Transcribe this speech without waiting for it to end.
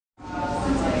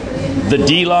The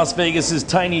D Las Vegas is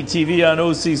Tiny TV on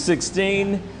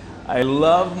OC16. I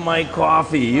love my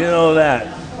coffee, you know that.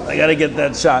 I gotta get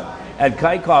that shot. At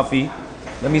Kai Coffee,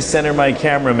 let me center my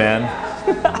cameraman.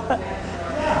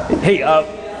 Hey,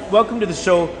 welcome to the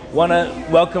show. Wanna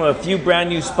welcome a few brand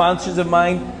new sponsors of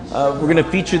mine. We're gonna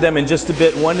feature them in just a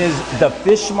bit. One is The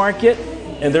Fish Market,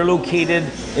 and they're located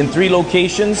in 3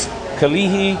 locations,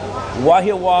 Kalihi,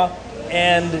 Wahiawa,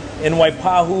 and in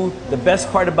Waipahu. The best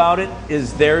part about it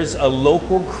is there's a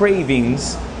local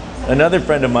Cravings, another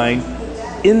friend of mine,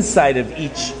 inside of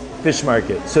each fish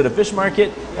market. So the fish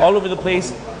market all over the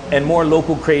place, and more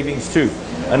local Cravings too.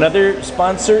 Another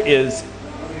sponsor is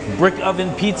Brick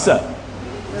Oven Pizza.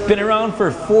 Been around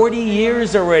for 40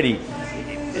 years already.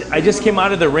 I just came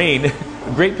out of the rain.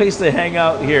 A great place to hang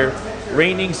out here.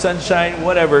 Raining, sunshine,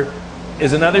 whatever.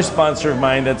 Is another sponsor of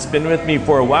mine that's been with me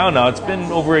for a while now. It's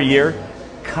been over a year.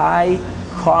 Kai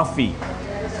Coffee.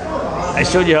 I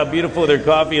showed you how beautiful their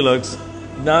coffee looks.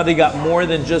 Now they got more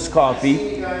than just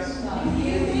coffee.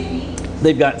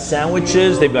 They've got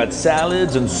sandwiches, they've got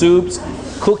salads and soups,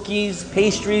 cookies,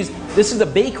 pastries. This is a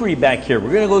bakery back here.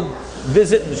 We're gonna go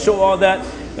visit and show all that.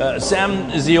 Sam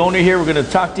is the owner here. We're gonna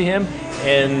talk to him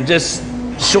and just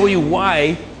show you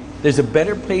why there's a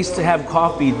better place to have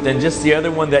coffee than just the other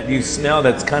one that you smell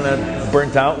that's kind of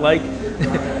burnt out like.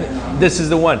 This is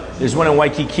the one. There's one in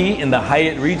Waikiki in the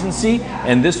Hyatt Regency,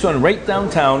 and this one right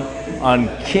downtown on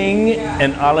King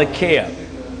and Alakea.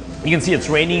 You can see it's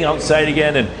raining outside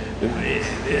again, and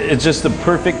it's just the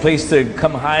perfect place to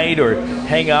come hide or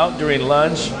hang out during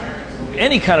lunch.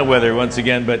 Any kind of weather, once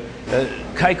again, but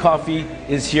Kai Coffee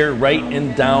is here right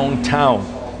in downtown.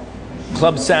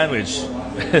 Club Sandwich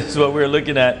is what we're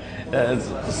looking at.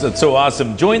 It's so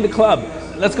awesome. Join the club.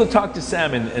 Let's go talk to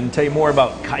Sam and tell you more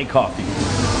about Kai Coffee.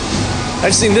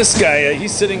 I've seen this guy.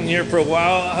 He's sitting here for a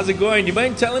while. How's it going? Do you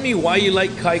mind telling me why you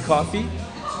like Kai Coffee?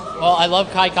 Well, I love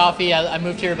Kai Coffee. I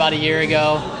moved here about a year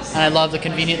ago, and I love the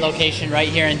convenient location right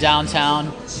here in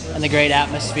downtown, and the great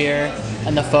atmosphere,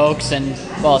 and the folks, and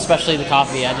well, especially the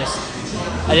coffee. I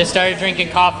just started drinking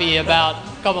coffee about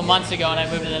a couple months ago, and I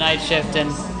moved to the night shift,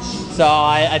 and so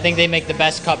I think they make the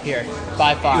best cup here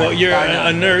by far. Well, you're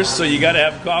a nurse, so you got to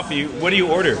have coffee. What do you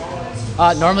order?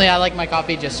 Normally, I like my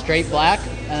coffee just straight black,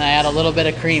 and I add a little bit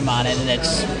of cream on it, and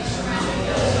it's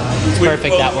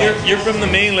perfect that way. You're from the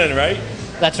mainland, right?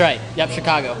 That's right. Yep,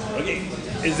 Chicago. Okay.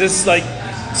 Is this like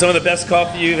some of the best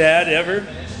coffee you've had ever?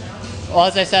 Well,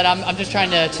 as I said, I'm just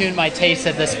trying to tune my taste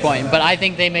at this point, but I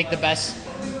think they make the best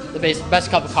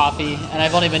cup of coffee, and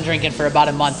I've only been drinking for about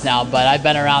a month now, but I've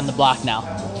been around the block now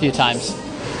a few times.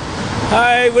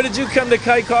 Hi, what did you come to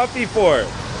Kai Coffee for?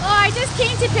 Oh, I just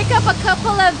came to pick up a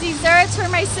couple of desserts for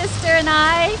my sister and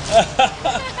I.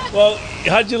 Well,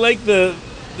 how'd you like the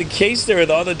case there with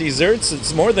all the desserts?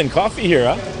 It's more than coffee here,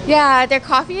 huh? Yeah, their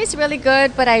coffee is really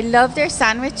good, but I love their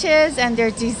sandwiches and their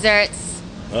desserts.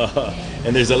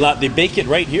 And there's a lot. They bake it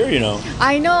right here, you know.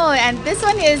 I know, and this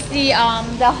one is the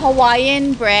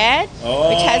Hawaiian bread,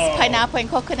 which has pineapple and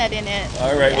coconut in it.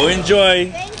 All right, well,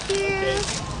 enjoy. Thank you.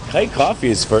 Kai Coffee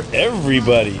is for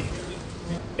everybody.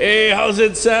 Hey, how's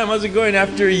it, Sam? How's it going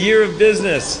after a year of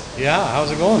business? Yeah, how's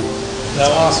it going?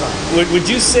 That's awesome. Would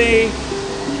you say,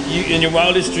 in your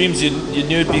wildest dreams, you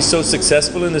knew it'd be so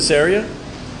successful in this area?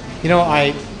 You know,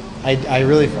 I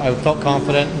felt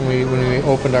confident when we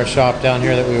opened our shop down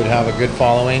here that we would have a good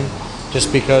following,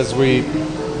 just because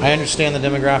I understand the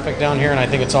demographic down here, and I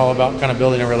think it's all about kind of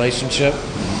building a relationship.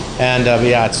 And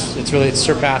yeah, it's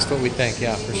surpassed what we think.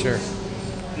 Yeah, for sure.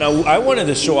 Now, I wanted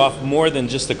to show off more than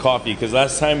just the coffee, because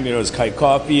last time, it was Kai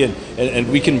Coffee, and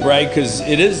we can brag because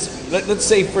it is, let's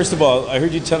say, first of all, I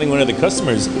heard you telling one of the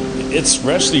customers, it's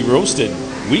freshly roasted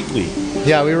weekly.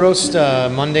 Yeah, we roast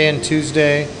Monday and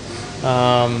Tuesday.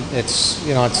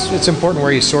 It's important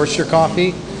where you source your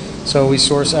coffee. So we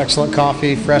source excellent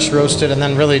coffee, fresh roasted, and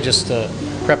then really just the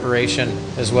preparation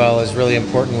as well is really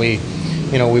important. We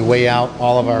weigh out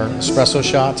all of our espresso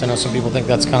shots. I know some people think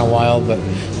that's kind of wild, but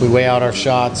we weigh out our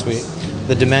shots.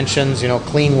 The dimensions,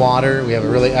 clean water. We have a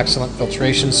really excellent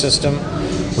filtration system.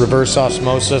 Reverse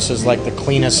osmosis is like the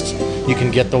cleanest you can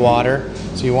get the water.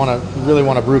 So you really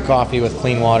want to brew coffee with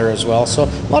clean water as well. So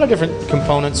a lot of different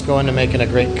components go into making a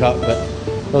great cup, but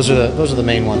those are the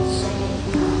main ones.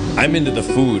 I'm into the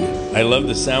food. I love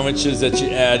the sandwiches that you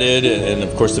added, and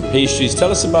of course the pastries. Tell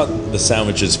us about the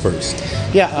sandwiches first.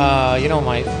 Yeah,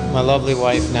 my lovely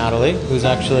wife Natalie, who's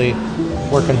actually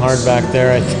working hard back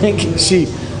there. I think she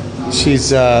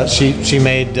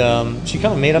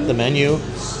kind of made up the menu,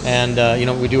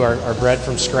 and we do our bread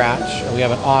from scratch. We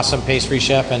have an awesome pastry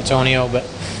chef, Antonio, but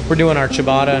we're doing our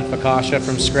ciabatta and focaccia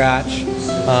from scratch.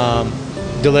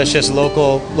 delicious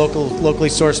locally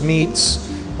sourced meats,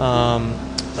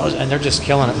 and they're just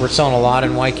killing it. We're selling a lot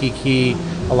in Waikiki,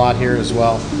 a lot here as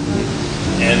well.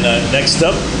 And next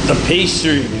up, the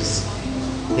pastries.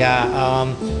 Yeah,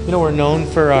 you know, we're known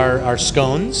for our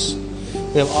scones.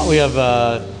 We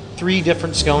have 3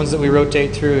 different scones that we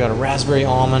rotate through. We got a raspberry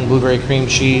almond, blueberry cream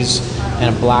cheese,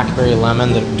 and a blackberry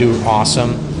lemon that do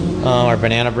awesome. Our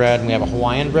banana bread, and we have a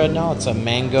Hawaiian bread now. It's a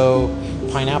mango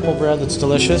pineapple bread that's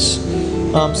delicious.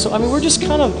 So I mean, we're just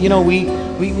kind of, you know, we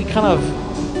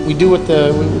do what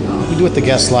the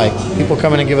guests like. People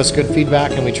come in and give us good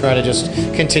feedback, and we try to just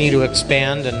continue to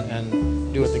expand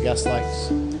and do what the guest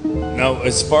likes. Now,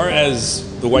 as far as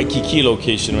the Waikiki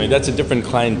location, right, that's a different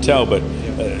clientele, but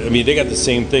I mean, they got the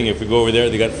same thing. If we go over there,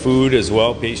 they got food as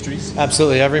well, pastries?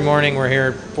 Absolutely. Every morning we're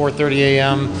here at 4:30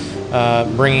 a.m.,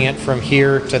 bringing it from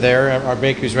here to there. Our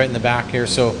bakery's right in the back here,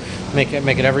 so make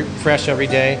it fresh every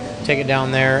day. Take it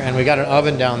down there, and we got an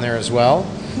oven down there as well.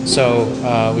 So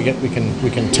we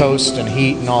can toast and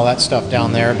heat and all that stuff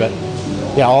down there. But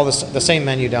yeah, all the same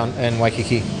menu down in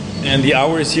Waikiki. And the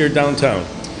hours here downtown?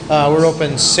 We're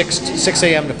open 6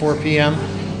 a.m. to 4 p.m.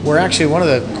 We're actually, one of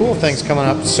the cool things coming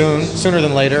up sooner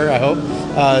than later, I hope,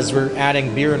 is we're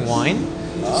adding beer and wine.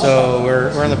 So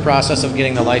we're in the process of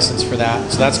getting the license for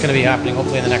that. So that's going to be happening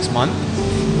hopefully in the next month.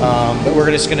 But we're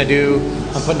just going to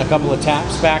I'm putting a couple of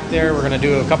taps back there. We're going to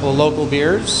do a couple of local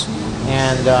beers,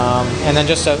 and then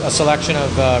just a selection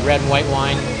of red and white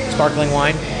wine, sparkling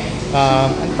wine.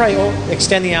 And probably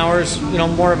extend the hours, you know,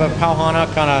 more of a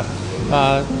pauhana kind of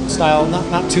style,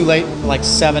 not too late, like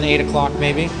 7, 8 o'clock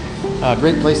maybe.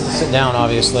 Great place to sit down,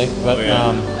 obviously. But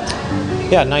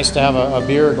yeah, nice to have a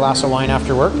beer, a glass of wine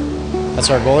after work. That's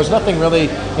our goal. There's nothing really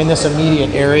in this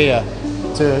immediate area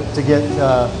to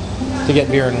get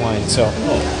beer and wine. So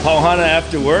Pauhana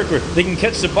after work, or they can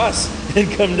catch the bus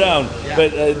and come down. Yeah.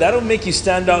 But that'll make you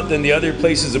stand out than the other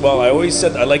places as well. I always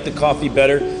said I like the coffee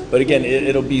better, but again,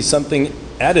 it'll be something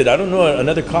added. I don't know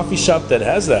another coffee shop that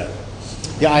has that.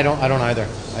 Yeah, I don't either.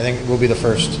 I think we'll be the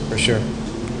first for sure.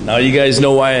 Now you guys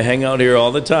know why I hang out here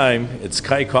all the time. It's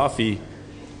Kai Coffee.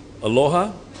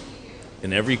 Aloha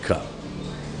in every cup.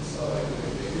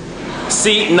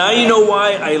 See, now you know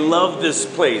why I love this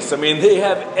place. I mean, they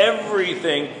have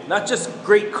everything, not just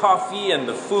great coffee and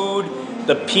the food,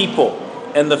 the people,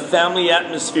 and the family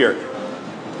atmosphere.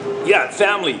 Yeah,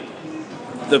 family.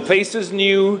 The place is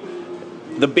new.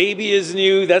 The baby is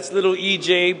new. That's little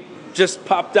EJ. Just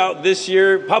popped out this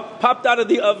year. Popped out of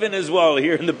the oven as well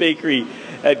here in the bakery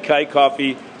at Kai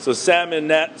Coffee. So Sam and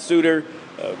Nat Suter,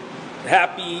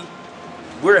 happy.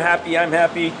 We're happy, I'm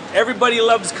happy. Everybody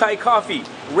loves Kai Coffee.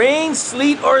 Rain,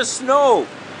 sleet, or snow,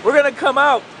 we're gonna come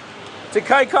out to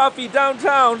Kai Coffee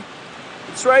downtown.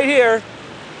 It's right here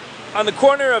on the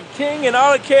corner of King and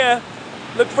Alakea.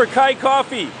 Look for Kai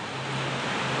Coffee.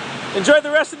 Enjoy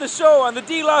the rest of the show on the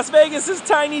D Las Vegas'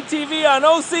 Tiny TV on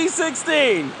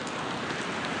OC16.